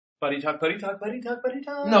Buddy talk, buddy talk, buddy talk, buddy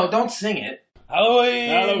talk. No, don't sing it. Halloween!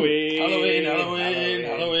 Halloween! Halloween! Halloween!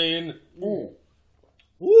 Halloween! Ooh.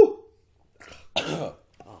 Woo!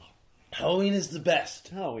 Halloween is the best.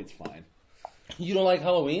 Halloween's fine. You don't like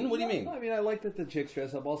Halloween? What do you mean? I mean, I like that the chicks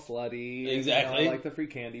dress up all slutty. Exactly. I like the free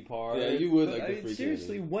candy part. Yeah, you would like the free free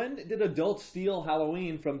seriously, candy. when did adults steal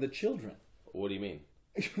Halloween from the children? What do you mean?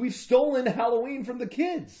 We've stolen Halloween from the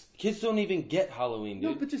kids. Kids don't even get Halloween, dude.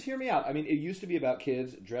 No, but just hear me out. I mean, it used to be about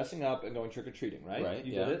kids dressing up and going trick-or-treating, right? Right,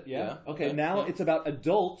 You yeah, did it? Yeah? yeah. Okay, Okay, now yeah. it's about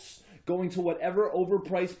adults going to whatever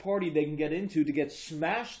overpriced party they can get into to get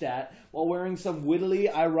smashed at while wearing some wittily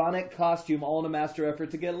ironic costume, all in a master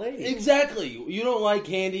effort to get laid. Exactly. You don't like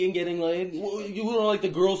candy and getting laid? You don't like the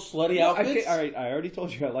girls' slutty outfits? All right, I already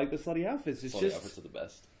told you I like the slutty outfits. It's Slutty just... outfits are the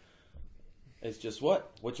best. It's just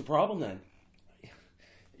what? What's your problem then?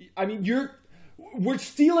 I mean, we're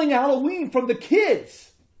stealing Halloween from the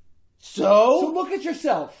kids. So So look at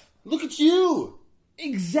yourself. look at you.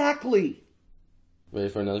 Exactly. Ready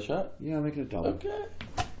for another shot? Yeah, make it a double. Okay.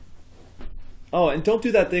 Oh, and don't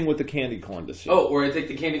do that thing with the candy corn this year. Oh, where I take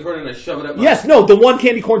the candy corn and I shove it up my... Yes, no, the one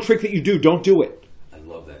candy corn trick that you do, don't do it. I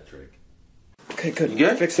love that trick. Okay, good. You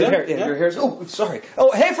good? Fix the Good? hair. Yeah, Yeah. your hair's... Oh, sorry. Oh,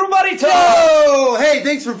 hey, from Buddy Talk! Oh, hey,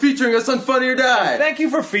 thanks for featuring us on Funny or Die. Thank you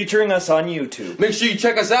for featuring us on YouTube. Make sure you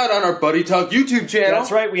check us out on our Buddy Talk YouTube channel.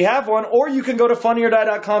 That's right, we have one. Or you can go to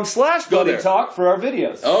funnyordie.com/Buddy there. Talk for our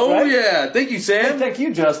videos. Oh, right? yeah. Thank you, Sam. Thank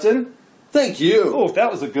you, Justin. Thank you. Oh, that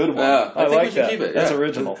was a good one. Yeah, I think like we should that. keep it. That's Yeah.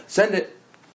 original. Send it.